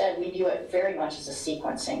 but instead we view it very much as a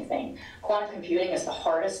sequencing thing. Quantum computing is the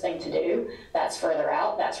hardest thing to do. That's further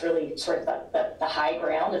out. That's really sort of the high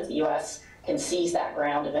ground. If the U.S. can seize that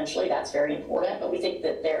ground eventually, that's very important, but we think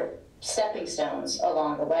that they're stepping stones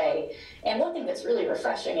along the way. And one thing that's really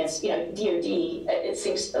refreshing is, DoD,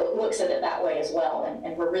 looks at it that way as well,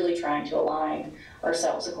 and we're really trying to align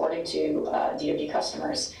ourselves according to DoD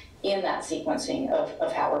customers in that sequencing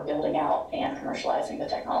of how we're building out and commercializing the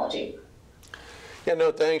technology. Yeah,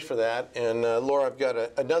 no, thanks for that. And Laura, I've got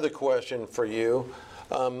another question for you.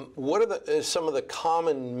 What are some of the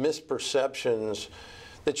common misperceptions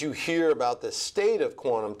that you hear about the state of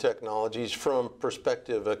quantum technologies from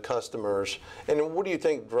prospective customers, and what do you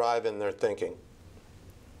think driving their thinking?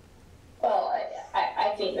 Well,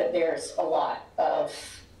 I think that there's a lot of,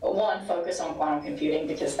 one, focus on quantum computing,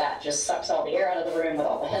 because that just sucks all the air out of the room with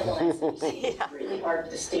all the headlines. It's really hard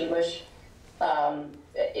to distinguish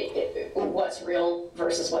what's real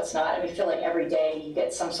versus what's not. I feel like every day you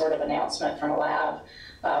get some sort of announcement from a lab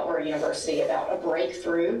or a university about a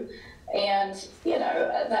breakthrough. And,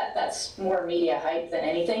 that's more media hype than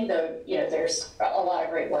anything, though, there's a lot of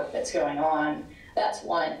great work that's going on. That's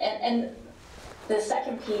one. And the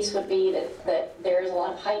second piece would be that there's a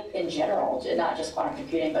lot of hype in general, not just quantum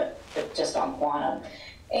computing, but just on quantum.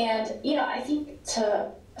 And, I think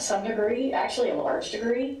to some degree, actually a large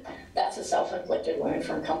degree, that's a self-inflicted wound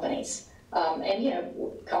from companies.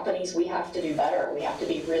 Companies, we have to do better. We have to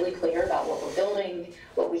be really clear about what we're building,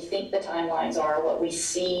 what we think the timelines are, what we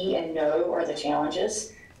see and know are the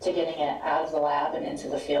challenges to getting it out of the lab and into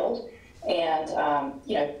the field, and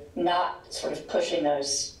not sort of pushing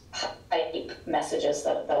those hype messages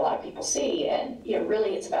that a lot of people see. And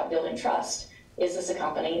really, it's about building trust. Is this a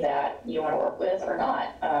company that you want to work with or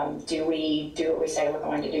not? Do we do what we say we're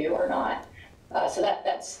going to do or not? So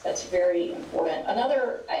that's very important.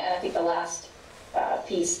 Another, and I think the last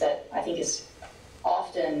piece that I think is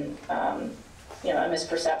often a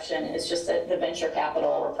misperception is just that the venture capital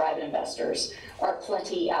or private investors are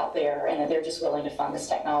plenty out there, and that they're just willing to fund this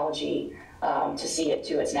technology to see it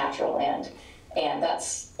to its natural end. And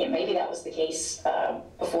maybe that was the case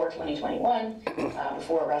before 2021,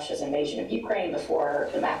 before Russia's invasion of Ukraine, before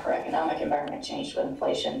the macroeconomic environment changed with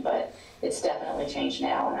inflation, but it's definitely changed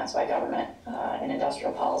now, and that's why government and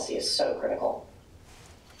industrial policy is so critical.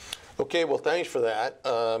 Okay, well, thanks for that.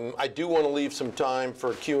 I do want to leave some time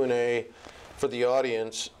for Q&A for the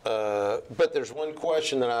audience, but there's one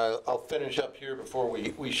question that I'll finish up here before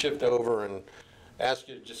we shift over and ask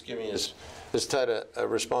you to just give me as tight a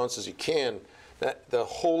response as you can. That the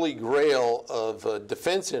holy grail of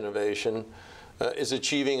defense innovation is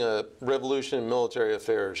achieving a revolution in military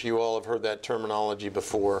affairs. You all have heard that terminology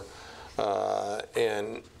before.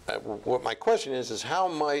 What my question is how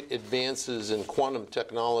might advances in quantum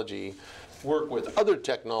technology work with other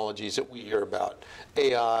technologies that we hear about,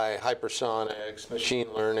 AI, hypersonics, machine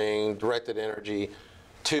learning, directed energy,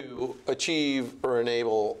 to achieve or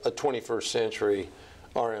enable a 21st century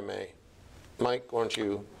RMA? Mike, why don't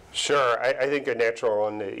you? Sure. I think a natural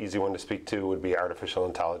one, the easy one to speak to would be artificial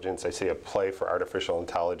intelligence. I see a play for artificial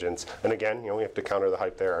intelligence. And again, we have to counter the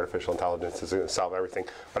hype there. Artificial intelligence isn't going to solve everything.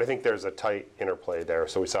 But I think there's a tight interplay there.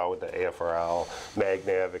 So we saw with the AFRL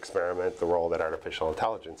MagNav experiment, the role that artificial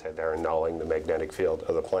intelligence had there in nulling the magnetic field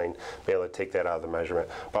of the plane, be able to take that out of the measurement.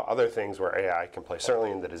 But other things where AI can play,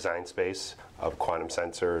 certainly in the design space of quantum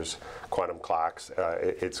sensors, quantum clocks,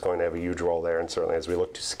 it's going to have a huge role there. And certainly as we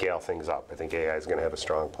look to scale things up, I think AI is going to have a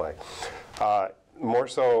strong play. More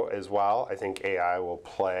so as well, I think AI will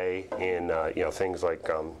play in things like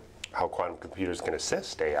how quantum computers can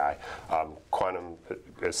assist AI,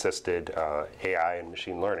 quantum-assisted AI and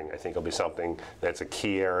machine learning. I think will be something that's a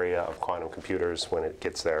key area of quantum computers when it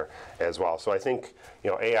gets there as well. So I think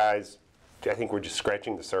I think we're just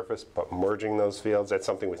scratching the surface, but merging those fields, that's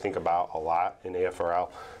something we think about a lot in AFRL.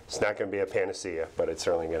 It's not going to be a panacea, but it's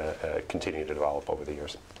certainly going to continue to develop over the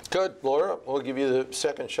years. Good. Laura, we'll give you the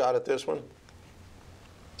second shot at this one.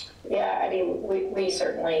 Yeah, we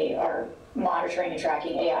certainly are monitoring and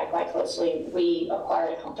tracking AI quite closely. We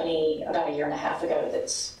acquired a company about a year and a half ago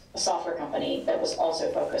that's a software company that was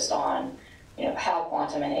also focused on how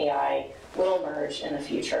quantum and AI will merge in the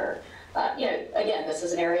future. Again, this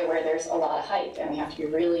is an area where there's a lot of hype, and we have to be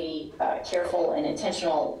really careful and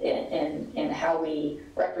intentional in how we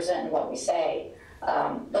represent and what we say.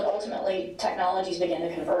 But ultimately, technologies begin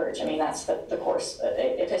to converge. That's the course.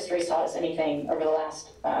 If history's taught us anything over the last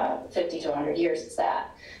 50 to 100 years, it's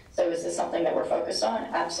that. So is this something that we're focused on?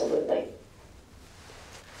 Absolutely.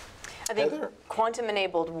 I think Heather?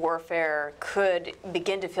 quantum-enabled warfare could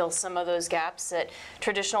begin to fill some of those gaps that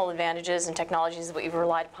traditional advantages and technologies that we've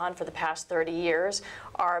relied upon for the past 30 years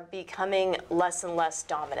are becoming less and less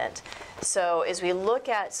dominant. So as we look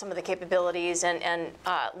at some of the capabilities, and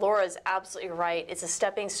Laura's absolutely right, it's a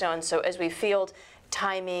stepping stone. So as we field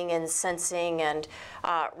timing and sensing and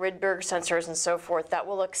Rydberg sensors and so forth, that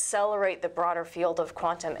will accelerate the broader field of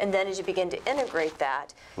quantum. And then as you begin to integrate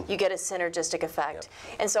that, you get a synergistic effect.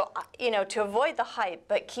 Yep. And so, you know, to avoid the hype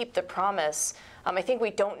but keep the promise, I think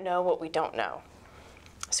we don't know what we don't know.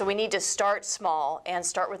 So we need to start small and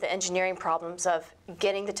start with the engineering problems of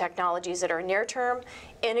getting the technologies that are near term,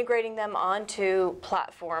 integrating them onto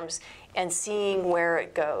platforms, and seeing where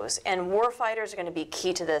it goes. And warfighters are going to be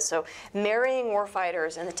key to this. So marrying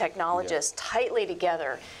warfighters and the technologists tightly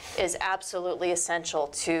together is absolutely essential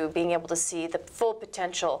to being able to see the full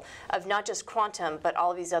potential of not just quantum, but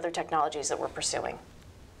all of these other technologies that we're pursuing.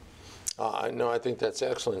 No, I think that's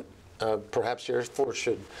excellent. Perhaps the Air Force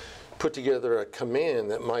should put together a command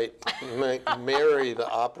that might marry the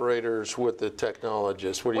operators with the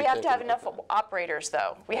technologists. What do you think? We have to have enough operators,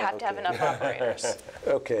 though. We have to have enough operators.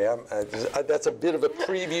 Okay, that's a bit of a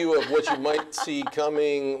preview of what you might see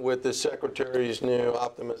coming with the Secretary's new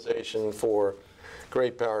optimization for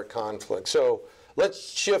great power conflict. So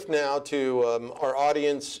let's shift now to our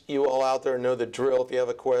audience. You all out there know the drill. If you have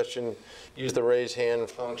a question, use the raise hand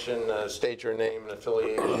function, state your name and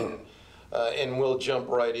affiliation. And we'll jump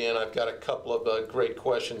right in. I've got a couple of great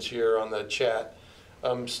questions here on the chat,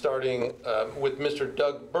 starting with Mr.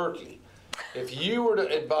 Doug Berkey. If you were to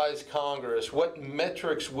advise Congress, what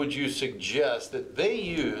metrics would you suggest that they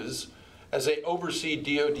use as they oversee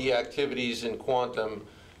DoD activities in quantum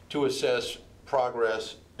to assess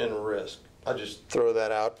progress and risk? I'll just throw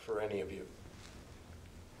that out for any of you.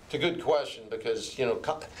 It's a good question because, you know,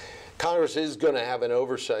 Congress is going to have an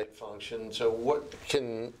oversight function, so what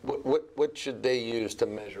should they use to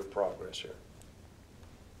measure progress here?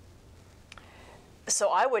 So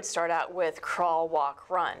I would start out with crawl, walk,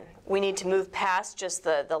 run. We need to move past just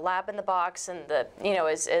the lab in the box and the, you know,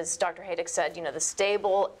 as Dr. Hayduk said, you know, the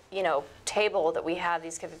stable, you know, table that we have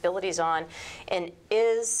these capabilities on, and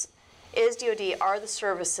is DoD, are the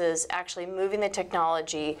services actually moving the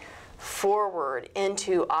technology forward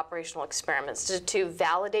into operational experiments to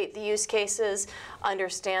validate the use cases,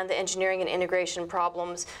 understand the engineering and integration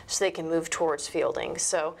problems so they can move towards fielding.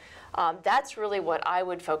 So that's really what I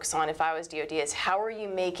would focus on if I was DoD, is how are you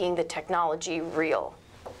making the technology real?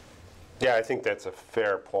 Yeah, I think that's a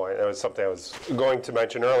fair point. That was something I was going to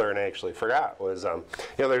mention earlier and I actually forgot was, you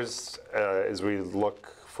know, there's, as we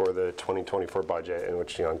look for the 2024 budget, in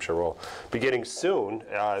which, you know, I'm sure we'll be getting soon,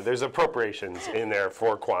 there's appropriations in there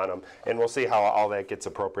for quantum, and we'll see how all that gets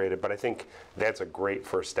appropriated. But I think that's a great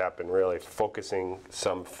first step in really focusing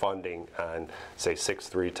some funding on, say,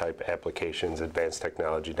 6.3 type applications, advanced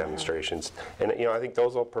technology demonstrations. And, you know, I think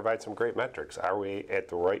those will provide some great metrics. Are we at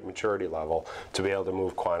the right maturity level to be able to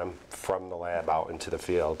move quantum from the lab out into the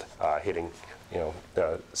field, hitting, you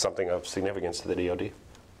know, something of significance to the DoD?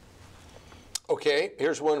 Okay,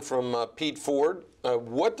 here's one from Pete Ford.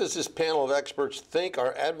 What does this panel of experts think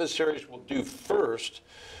our adversaries will do first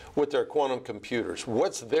with their quantum computers?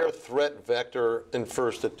 What's their threat vector and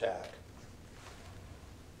first attack?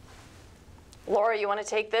 Laura, you want to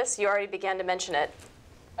take this? You already began to mention it.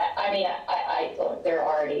 I mean, look, they're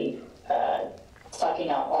already sucking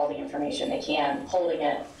out all the information they can, holding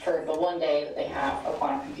it for the one day that they have a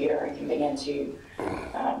quantum computer and can begin to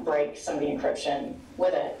break some of the encryption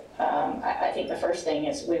with it. I think the first thing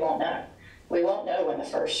is we won't know. We won't know when the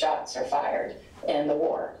first shots are fired in the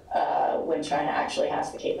war, when China actually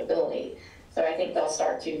has the capability. So I think they'll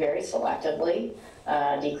start to very selectively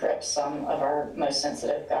decrypt some of our most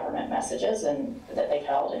sensitive government messages and that they've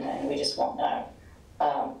held, and we just won't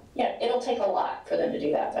know. Yeah, it'll take a lot for them to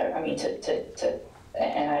do that, though. I mean,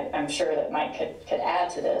 and I'm sure that Mike could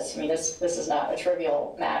add to this. I mean, this is not a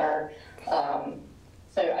trivial matter.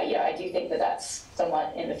 So yeah, I do think that that's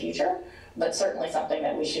somewhat in the future, but certainly something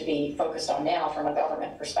that we should be focused on now from a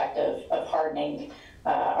government perspective of hardening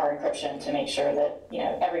our encryption to make sure that, you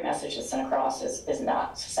know, every message that's sent across is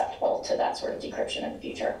not susceptible to that sort of decryption in the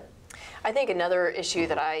future. I think another issue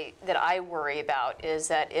that I worry about is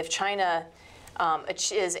that if China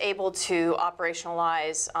is able to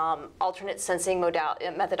operationalize alternate sensing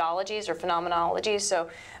methodologies or phenomenologies, so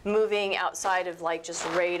moving outside of like just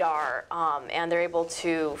radar, and they're able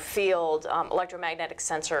to field electromagnetic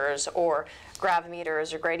sensors or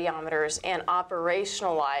gravimeters or gradiometers and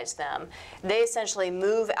operationalize them, they essentially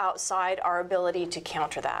move outside our ability to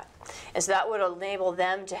counter that. And so that would enable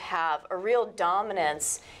them to have a real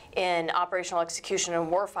dominance in operational execution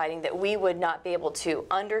and warfighting that we would not be able to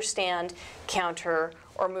understand, counter,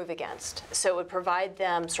 or move against. So it would provide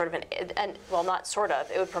them sort of well, not sort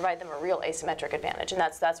of, it would provide them a real asymmetric advantage, and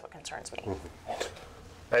that's what concerns me.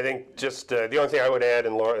 I think just the only thing I would add,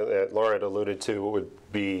 and Laura had alluded to, would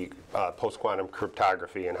be post-quantum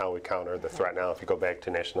cryptography and how we counter the threat. Now, if you go back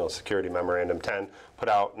to National Security Memorandum 10, put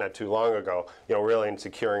out not too long ago, really in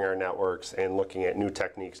securing our networks and looking at new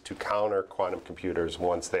techniques to counter quantum computers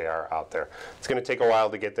once they are out there. It's going to take a while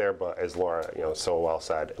to get there, but as Laura, so well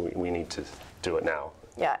said, we need to do it now.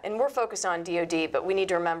 Yeah, and we're focused on DoD, but we need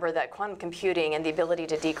to remember that quantum computing and the ability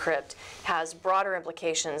to decrypt has broader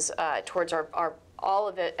implications towards all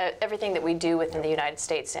of it, everything that we do within the United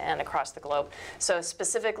States and across the globe. So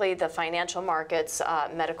specifically the financial markets,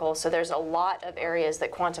 medical, so there's a lot of areas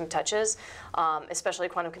that quantum touches, especially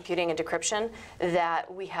quantum computing and decryption,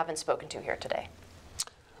 that we haven't spoken to here today.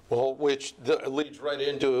 Well, which leads right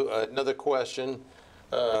into another question.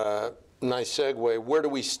 Nice segue. Where do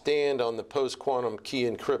we stand on the post-quantum key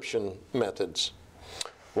encryption methods?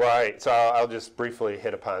 Right, so I'll just briefly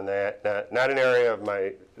hit upon that. Not an area of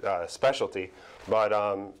my specialty, but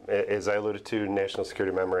as I alluded to, National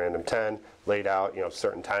Security Memorandum 10 laid out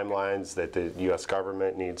certain timelines that the U.S.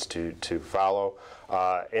 government needs to follow.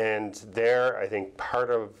 And there, I think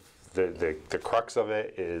part of the crux of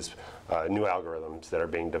it is new algorithms that are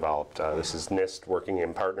being developed. This is NIST working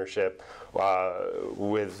in partnership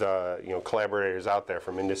with collaborators out there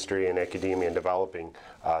from industry and academia and developing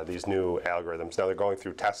these new algorithms. Now they're going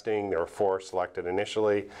through testing. There were 4 selected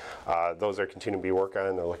initially. Those are continuing to be worked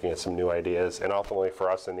on. They're looking at some new ideas. And ultimately for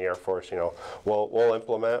us in the Air Force, we'll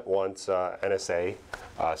implement once NSA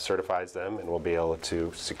certifies them, and we'll be able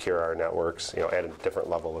to secure our networks, at a different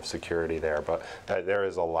level of security there. But there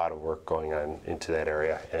is a lot of work going on into that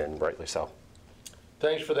area, and rightly so.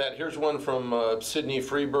 Thanks for that. Here's one from Sydney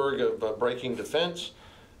Freeberg of Breaking Defense.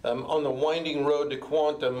 On the winding road to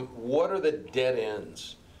quantum, what are the dead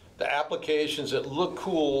ends? The applications that look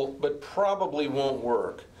cool but probably won't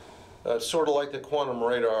work, sort of like the quantum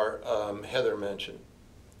radar Heather mentioned.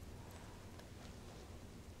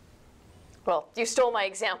 Well, you stole my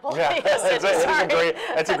example. Yeah,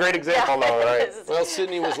 that's a great example, though, right? Well,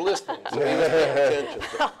 Sydney was listening, so he was paying attention.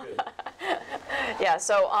 That's good. Yeah,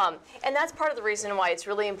 so, and that's part of the reason why it's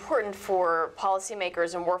really important for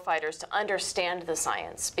policymakers and warfighters to understand the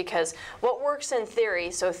science, because what works in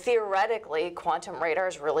theory, so theoretically, quantum radar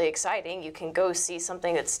is really exciting. You can go see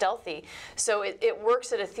something that's stealthy. So it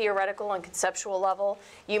works at a theoretical and conceptual level.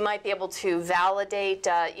 You might be able to validate,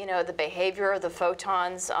 the behavior of the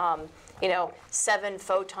photons, 7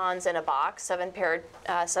 photons in a box, 7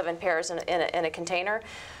 pairs in a container.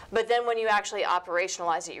 But then when you actually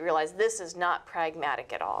operationalize it, you realize this is not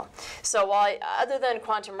pragmatic at all. So while, other than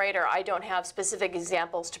quantum radar, I don't have specific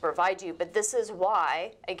examples to provide you, but this is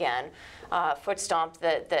why, again, foot stomp,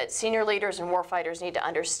 that senior leaders and warfighters need to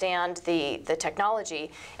understand the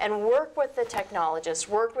technology and work with the technologists,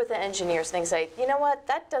 work with the engineers, and say, you know what,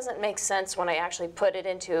 that doesn't make sense when I actually put it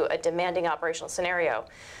into a demanding operational scenario.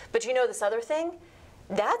 But this other thing?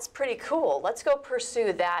 That's pretty cool. Let's go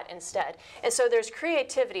pursue that instead. And so there's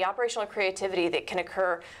creativity, operational creativity that can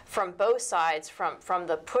occur from both sides, from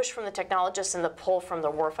the push from the technologists and the pull from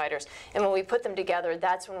the warfighters. And when we put them together,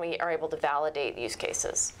 that's when we are able to validate use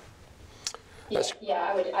cases. Yeah,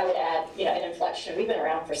 I would add, at Infleqtion, we've been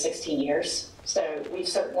around for 16 years. So we've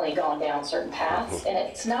certainly gone down certain paths. And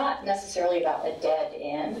it's not necessarily about a dead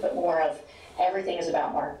end, but more of everything is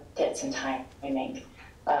about markets and timing.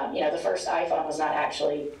 The first iPhone was not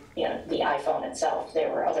actually, the iPhone itself. There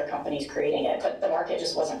were other companies creating it, but the market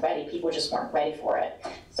just wasn't ready. People just weren't ready for it.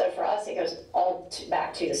 So for us, it goes all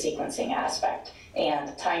back to the sequencing aspect,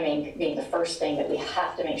 and timing being the first thing that we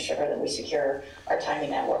have to make sure that we secure our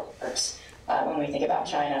timing networks. When we think about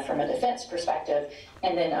China from a defense perspective,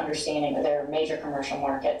 and then understanding that there are major commercial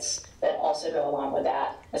markets that also go along with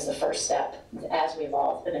that as the first step as we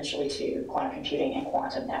evolve eventually to quantum computing and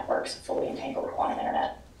quantum networks, fully entangled quantum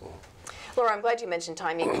internet. Laura, I'm glad you mentioned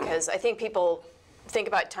timing, because I think people think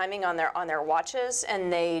about timing on their watches,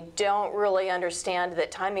 and they don't really understand that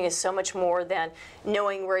timing is so much more than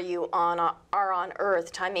knowing where you are on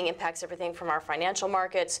Earth. Timing impacts everything from our financial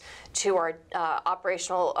markets to our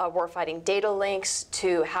operational warfighting data links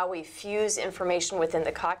to how we fuse information within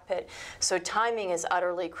the cockpit. So timing is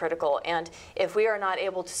utterly critical, and if we are not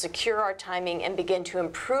able to secure our timing and begin to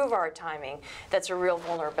improve our timing, that's a real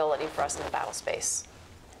vulnerability for us in the battle space.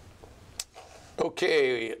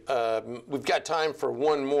 Okay, we've got time for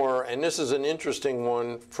one more, and this is an interesting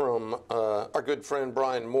one from our good friend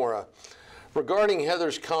Brian Mora. Regarding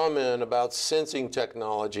Heather's comment about sensing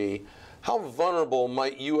technology, How vulnerable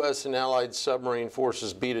might U.S. and allied submarine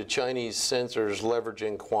forces be to Chinese sensors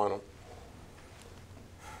leveraging quantum?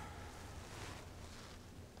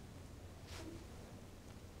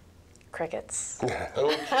 Crickets. Okay.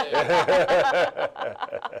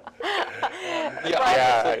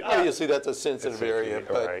 Obviously that's a sensitive area,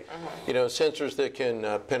 but right. you know, sensors that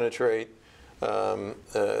can penetrate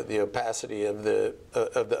the opacity of the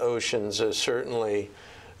oceans certainly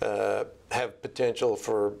have potential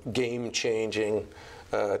for game-changing,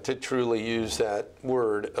 to truly use that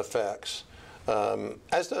word, effects.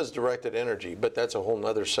 As does directed energy, but that's a whole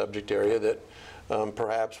nother subject area that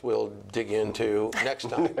perhaps we'll dig into next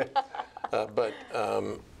time.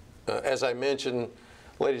 As I mentioned,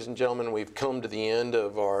 ladies and gentlemen, we've come to the end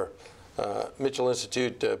of our Mitchell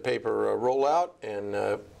Institute paper rollout,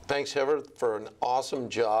 and thanks, Heather, for an awesome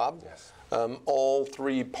job. Yes. All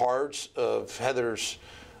three parts of Heather's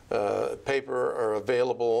paper are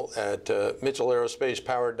available at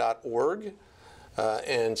mitchellaerospacepower.org.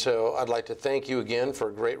 And so I'd like to thank you again for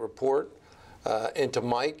a great report. And to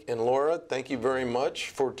Mike and Laura, thank you very much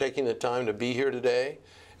for taking the time to be here today.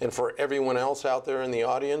 And for everyone else out there in the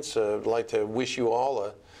audience, I'd like to wish you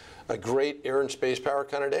all a great air and space power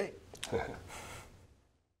kind of day.